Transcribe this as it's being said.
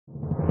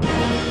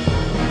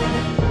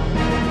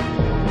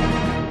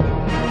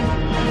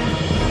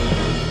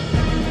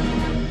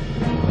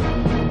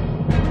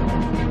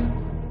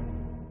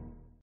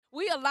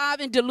live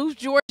in Duluth,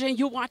 Georgia, and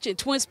you're watching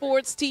Twin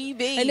Sports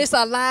TV. And it's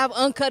our live,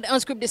 uncut,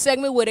 unscripted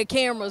segment where the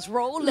cameras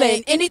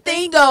rolling.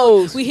 Anything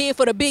goes. We here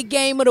for the big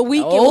game of the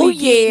week, and we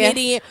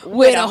getting it in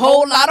with a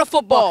whole lot of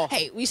football.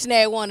 Hey, we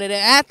snagged one of the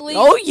athletes.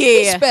 Oh, yeah.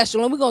 He's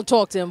special, and we're going to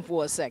talk to him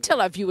for a second.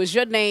 Tell our viewers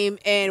your name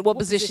and what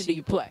position do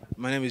you play?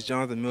 My name is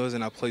Jonathan Mills,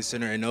 and I play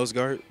center and nose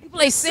guard. You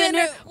play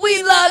center?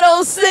 We love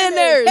those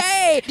centers.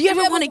 Hey, do you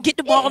ever want to get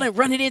the ball and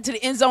run it into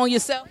the end zone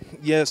yourself?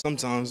 Yeah,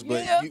 sometimes,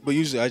 but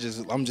usually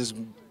I'm just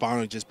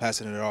finally just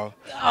passing it off.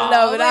 I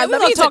love it. I We're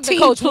love going it. to talk to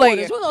Coach player.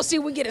 Waters. We're going to see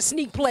if we can get a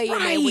sneak play in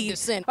there with the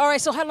center. All right,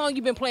 so how long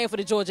you been playing for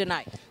the Georgia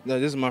Knights? No,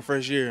 this is my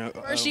first year.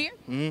 First year?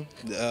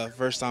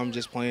 First time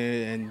just playing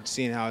it and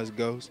seeing how it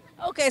goes.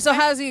 Okay, so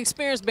how's the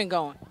experience been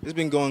going? It's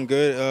been going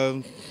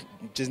good.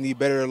 Just need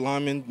better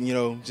alignment,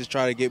 just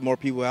try to get more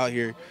people out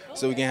here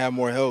so we can have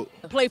more help.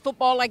 Play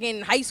football like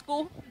in high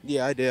school?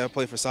 Yeah, I did. I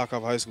played for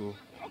Sockop High School.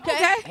 Okay.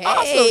 Hey.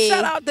 Awesome.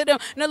 Shout out to them.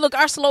 Now, look,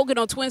 our slogan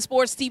on Twin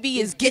Sports TV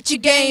is get your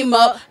game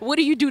up. What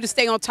do you do to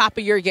stay on top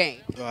of your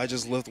game? I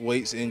just lift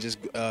weights and just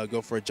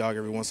go for a jog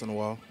every once in a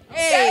while.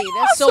 Hey,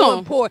 that's so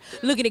important.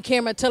 Look at the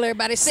camera and tell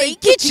everybody, say,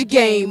 get your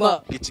game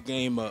up. Get your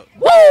game up.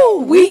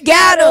 Woo, we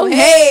got him.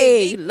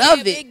 Hey, love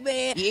it. Big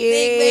man,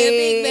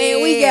 big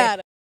man, we got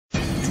him.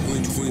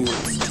 Twin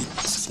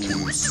Sports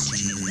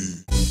TV.